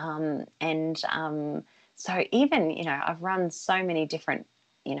 so even, I've run so many different,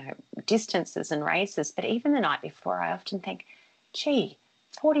 distances and races, but even the night before, I often think, gee,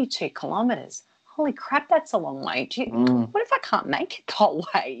 42 kilometres, holy crap, that's a long way. What if I can't make it the whole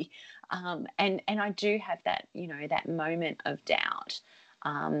way? And I do have that, that moment of doubt,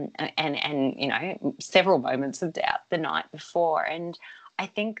 and several moments of doubt the night before. And I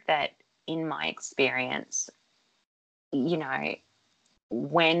think that in my experience,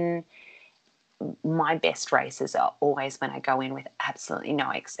 when my best races are always when I go in with absolutely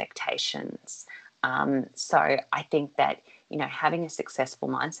no expectations. So I think that, having a successful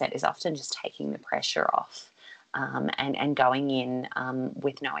mindset is often just taking the pressure off, and going in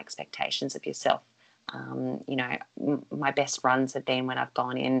with no expectations of yourself. My best runs have been when I've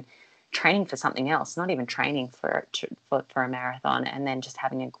gone in training for something else, not even training for a marathon, and then just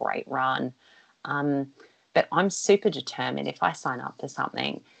having a great run. But I'm super determined. If I sign up for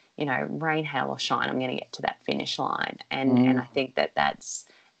something, rain, hail, or shine, I'm going to get to that finish line. And I think that's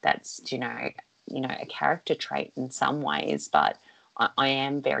a character trait in some ways, but I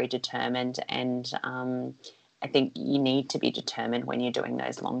am very determined, and I think you need to be determined when you're doing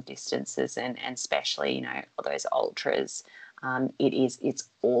those long distances, and especially, those ultras. It's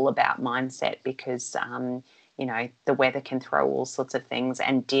all about mindset, because the weather can throw all sorts of things,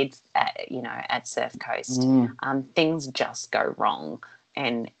 and did at Surf Coast. Things just go wrong,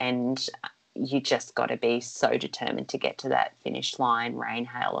 and you just got to be so determined to get to that finish line, rain,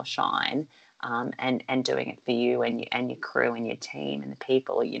 hail, or shine, and doing it for you and your crew and your team and the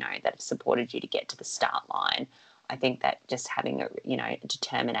people that have supported you to get to the start line. I think that just having a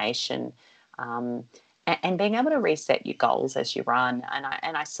determination, and being able to reset your goals as you run.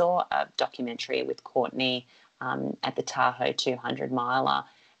 And I saw a documentary with Courtney at the Tahoe 200 miler,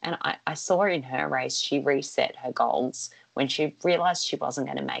 And I saw in her race, she reset her goals. When she realised she wasn't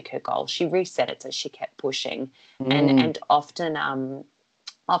going to make her goal, she reset it, so she kept pushing. And often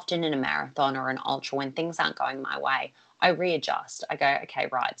in a marathon or an ultra, when things aren't going my way, I readjust. I go, okay,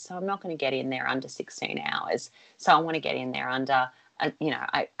 right, so I'm not going to get in there under 16 hours. So I want to get in there under,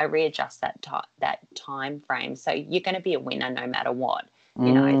 I readjust that time frame. So you're going to be a winner no matter what.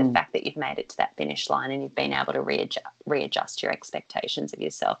 The fact that you've made it to that finish line and you've been able to readjust your expectations of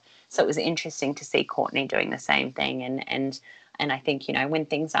yourself. So it was interesting to see Courtney doing the same thing. And I think, when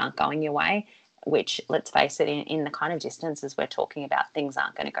things aren't going your way, which, let's face it, in the kind of distances we're talking about, things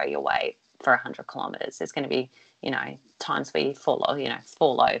aren't going to go your way for 100 kilometres. There's going to be, times where you fall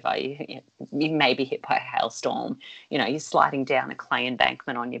over, you may be hit by a hailstorm, you're sliding down a clay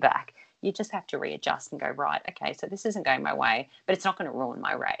embankment on your back. You just have to readjust and go, right, okay, so this isn't going my way, but it's not going to ruin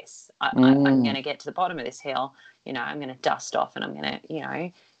my race. I'm going to get to the bottom of this hill, I'm going to dust off, and I'm going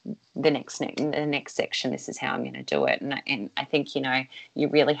to, the next section, this is how I'm going to do it. And I think, you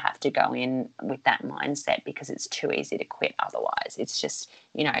really have to go in with that mindset, because it's too easy to quit otherwise. It's just,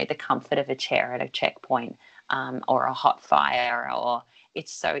 the comfort of a chair at a checkpoint, or a hot fire, or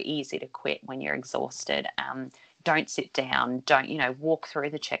it's so easy to quit when you're exhausted. Don't sit down, don't, walk through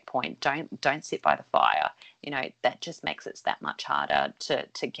the checkpoint, don't sit by the fire. That just makes it that much harder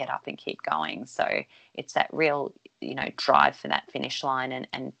to get up and keep going. So it's that real, drive for that finish line,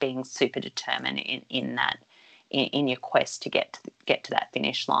 and being super determined in that, in your quest to get to that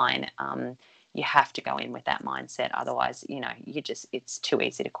finish line. You have to go in with that mindset. Otherwise, it's too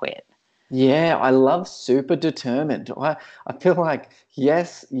easy to quit. Yeah, I love super determined. I feel like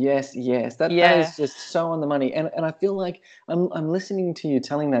yes, yes, yes. That is just so on the money. And I feel like I'm listening to you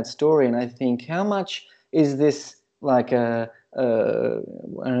telling that story, and I think, how much is this like well,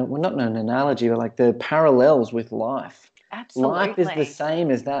 not an analogy, but like the parallels with life. Absolutely. Life is the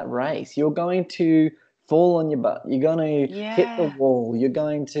same as that race. You're going to fall on your butt. You're going to hit the wall.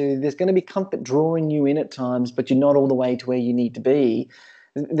 There's going to be comfort drawing you in at times, but you're not all the way to where you need to be.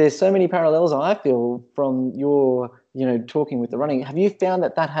 There's so many parallels I feel from your, talking with the running. Have you found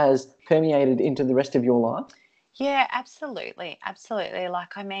that has permeated into the rest of your life? Yeah, absolutely. Absolutely.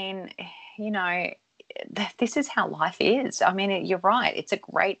 Like, I mean, this is how life is. I mean, you're right.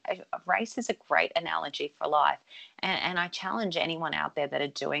 A race is a great analogy for life. And I challenge anyone out there that are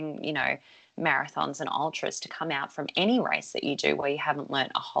doing, marathons and ultras, to come out from any race that you do where you haven't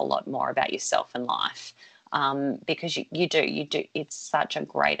learned a whole lot more about yourself and life. Because you do. It's such a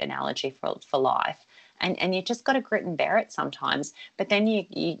great analogy for life. And you just got to grit and bear it sometimes. But then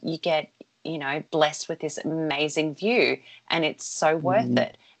you get, blessed with this amazing view, and it's so worth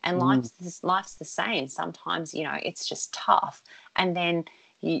it. And life's the same. Sometimes, it's just tough. And then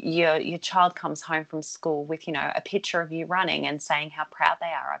your child comes home from school with, a picture of you running and saying how proud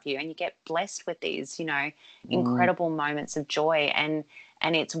they are of you. And you get blessed with these, incredible moments of joy. And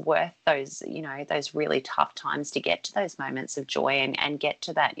it's worth those, those really tough times to get to those moments of joy, and get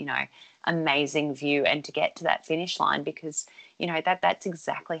to that, amazing view, and to get to that finish line, because, that's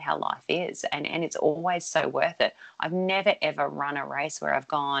exactly how life is. And it's always so worth it. I've never, ever run a race where I've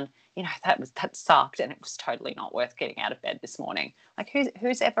gone, that sucked, and it was totally not worth getting out of bed this morning. Like,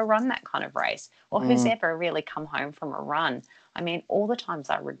 who's ever run that kind of race, or who's ever really come home from a run? I mean, all the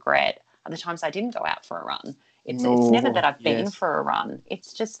times I regret are the times I didn't go out for a run. It's never that I've been for a run.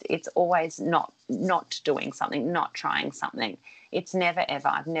 It's always not doing something, not trying something. It's never, ever.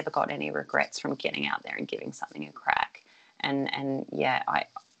 I've never got any regrets from getting out there and giving something a crack. And yeah,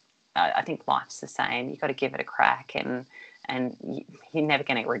 I think life's the same. You've got to give it a crack, and you're never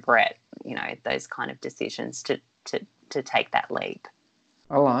going to regret, those kind of decisions to take that leap.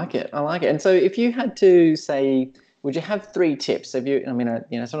 I like it. And so, if you had to say, would you have 3 tips?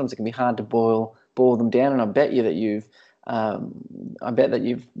 Sometimes it can be hard to boil them down, and I bet that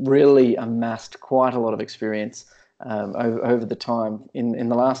you've really amassed quite a lot of experience over the time in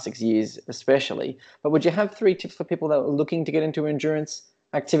the last 6 years, especially. But would you have 3 tips for people that are looking to get into endurance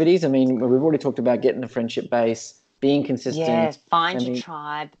activities? I mean, we've already talked about getting a friendship base, being consistent. Yeah, find your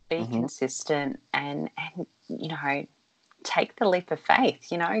tribe, be consistent, and take the leap of faith.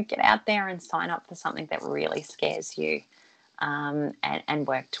 Get out there and sign up for something that really scares you. And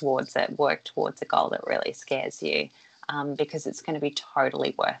work towards it. Work towards a goal that really scares you, because it's going to be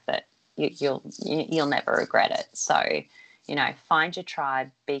totally worth it. You'll never regret it. So, find your tribe,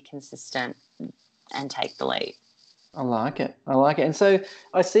 be consistent, and take the leap. I like it. I like it. And so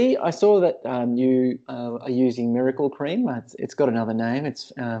I saw that you are using Miracle Cream. It's got another name.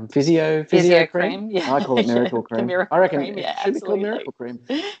 It's Physio Physio Cream. cream, yeah, I call it yeah, Miracle the Cream. I miracle reckon cream, it yeah, should be called absolutely. Miracle Cream.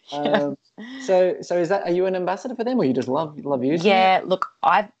 Yeah. So is that, are you an ambassador for them, or you just love using it? Yeah, look,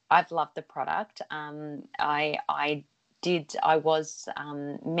 I've loved the product. I was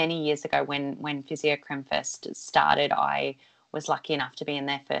many years ago when Physiocrem first started. I was lucky enough to be in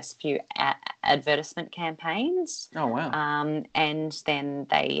their first few advertisement campaigns, Oh wow. and then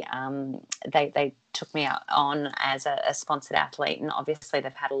they took me out on as a sponsored athlete, and obviously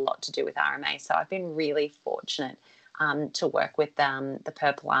they've had a lot to do with RMA. So I've been really fortunate to work with the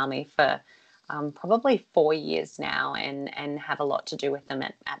Purple Army for probably 4 years now, and have a lot to do with them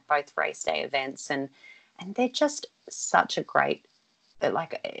at both race day events, and they're just such a great,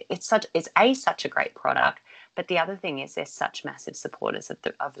 like it's such a great product. But the other thing is they're such massive supporters of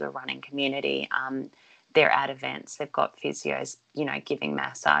the running community. They're at events, they've got physios, giving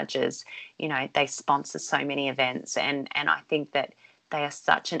massages, they sponsor so many events, and I think that they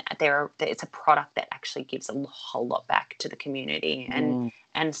are it's a product that actually gives a whole lot back to the community.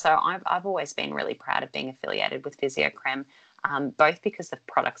 And so I've always been really proud of being affiliated with Physiocrem, both because the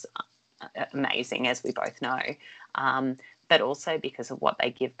products are amazing, as we both know, but also because of what they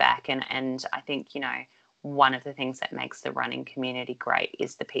give back. And I think, one of the things that makes the running community great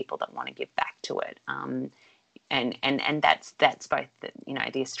is the people that want to give back to it. And that's both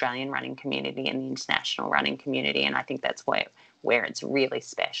the Australian running community and the international running community. And I think that's where it's really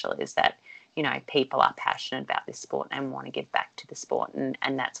special, is that people are passionate about this sport and want to give back to the sport, and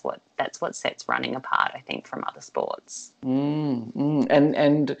that's what sets running apart, I think, from other sports.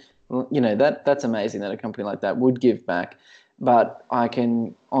 And that's amazing that a company like that would give back. But I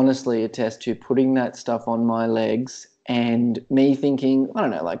can honestly attest to putting that stuff on my legs and me thinking, I don't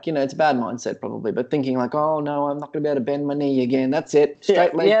know, like, it's a bad mindset probably, but thinking like, oh no, I'm not going to be able to bend my knee again. That's it. Yeah,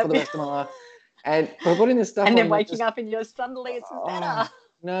 Straight leg yeah. for the rest of my life. And by putting this stuff And then on, it waking just, up and you're suddenly it's oh, better.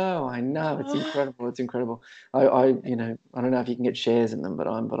 no, I know. It's incredible. It's incredible. I don't know if you can get shares in them, but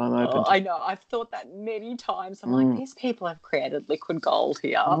I'm open Oh, to. I know. I've thought that many times. I'm like, Mm, these people have created liquid gold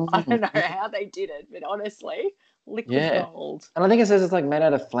here. I mm, don't know mm. how they did it, but honestly, liquid Yeah. gold. And I think it says it's like made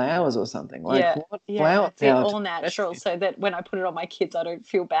out of flowers or something. Like Yeah, what yeah, flower that's it. power to All protect natural, you? so that when I put it on my kids, I don't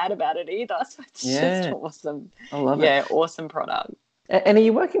feel bad about it either. So it's just Yeah, awesome. I love it. Yeah, awesome product. And are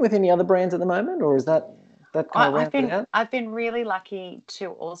you working with any other brands at the moment, or is that kind of I've rounds it been out? I've been really lucky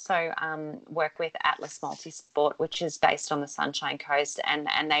to also work with Atlas Multisport, which is based on the Sunshine Coast, and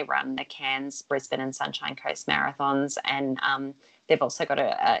they run the Cairns, Brisbane, and Sunshine Coast marathons, and they've also got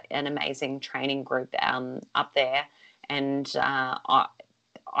an amazing training group up there, and I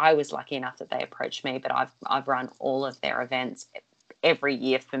was lucky enough that they approached me, but I've run all of their events every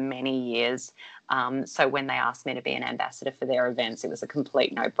year for many years. So when they asked me to be an ambassador for their events, it was a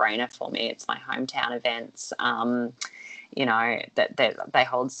complete no-brainer for me. It's my hometown events. That they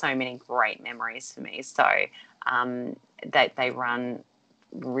hold so many great memories for me. So they run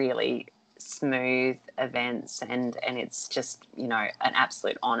really smooth events, and it's just an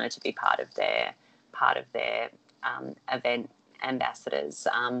absolute honour to be part of their event ambassadors,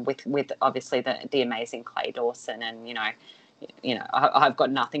 with obviously the amazing Clay Dawson. And I've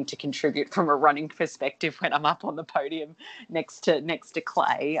got nothing to contribute from a running perspective when I'm up on the podium next to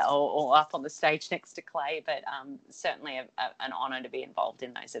Clay, or up on the stage next to Clay, but certainly an honour to be involved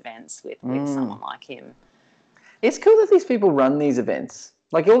in those events with Mm. someone like him. It's cool that these people run these events.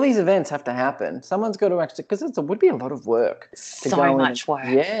 Like all these events have to happen. Someone's got to actually, because it would be a lot of work to So go in. And, much work.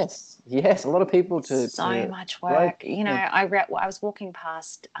 yes, a lot of people So to much break. work. I was walking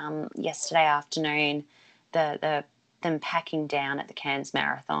past yesterday afternoon, the them packing down at the Cairns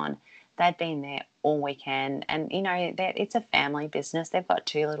Marathon. They'd been there all weekend, and it's a family business. They've got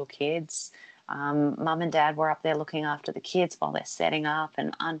two little kids. Mum and dad were up there looking after the kids while they're setting up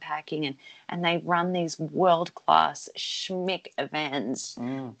and unpacking, and they run these world class schmick events,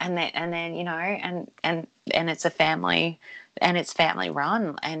 Mm. and then and it's a family, and it's family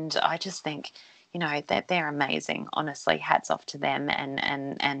run. And I just think that they're amazing. Honestly, hats off to them, and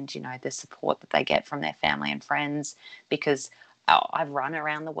the support that they get from their family and friends, because I've run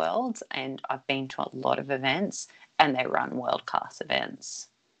around the world and I've been to a lot of events, and they run world class events.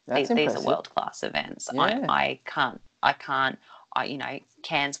 That's These are impressive. world class events. Yeah. I can't.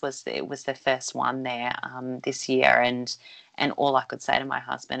 Cairns was the first one there this year, and all I could say to my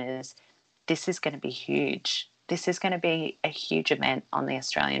husband is, this is going to be huge. This is going to be a huge event on the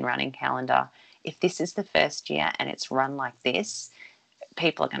Australian running calendar. If this is the first year and it's run like this,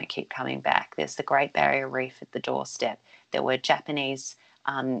 people are going to keep coming back. There's the Great Barrier Reef at the doorstep. There were Japanese,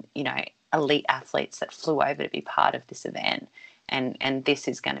 elite athletes that flew over to be part of this event. And this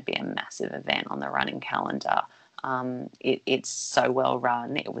is going to be a massive event on the running calendar. It's so well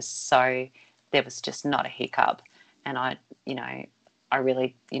run. There was just not a hiccup. And I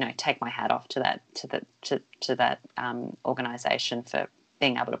really, take my hat off to that organisation for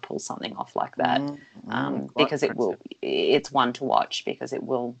being able to pull something off like that, because it's one to watch, because it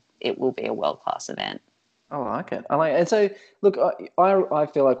will be a world-class event. I like it. And so, look, I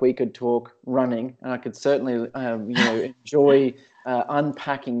feel like we could talk running, and I could certainly, enjoy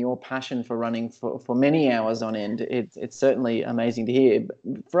unpacking your passion for running for many hours on end. It's certainly amazing to hear.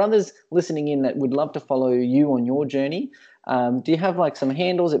 For others listening in that would love to follow you on your journey, do you have like some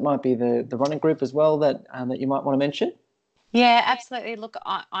handles? It might be the running group as well that you might want to mention. Yeah, absolutely. Look,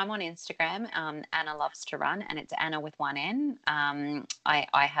 I'm on Instagram, Anna Loves to Run, and it's Anna with one N. I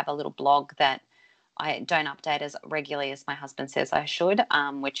have a little blog that I don't update as regularly as my husband says I should,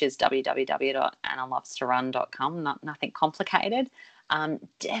 which is www.annalovestoRun.com. Nothing complicated.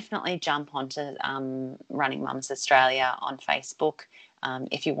 Definitely jump onto Running Mums Australia on Facebook.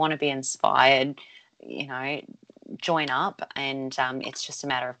 If you want to be inspired, join up, and it's just a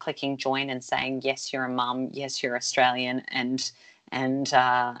matter of clicking join and saying, yes, you're a mum, yes, you're Australian, and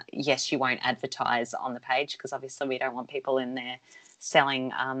yes, you won't advertise on the page, because obviously we don't want people in there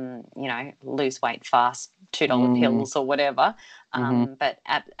selling, lose weight fast, $2 pills or whatever. But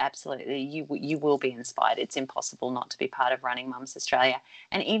absolutely, you will be inspired. It's impossible not to be part of Running Mums Australia.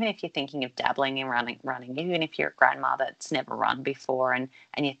 And even if you're thinking of dabbling in running, even if you're a grandma that's never run before, and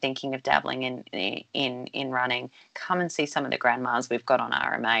you're thinking of dabbling in running, come and see some of the grandmas we've got on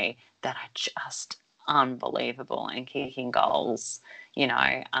RMA that are just unbelievable and kicking goals.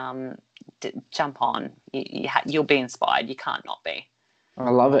 Jump on. You'll be inspired. You can't not be. I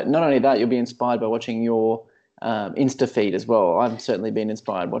love it. Not only that, you'll be inspired by watching your Insta feed as well. I've certainly been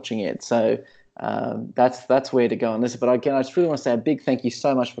inspired watching it. So that's where to go on this. But again, I just really want to say a big thank you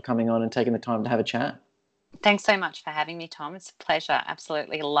so much for coming on and taking the time to have a chat. Thanks so much for having me, Tom. It's a pleasure.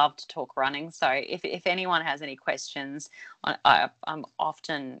 Absolutely love to talk running. So if anyone has any questions, I'm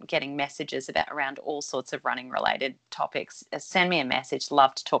often getting messages around all sorts of running related topics. Send me a message.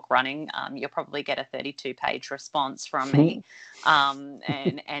 Love to talk running. You'll probably get a 32-page response from me.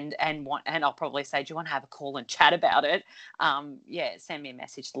 And I'll probably say, do you want to have a call and chat about it? Send me a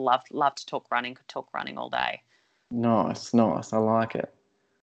message. Love to talk running. Could talk running all day. Nice. I like it.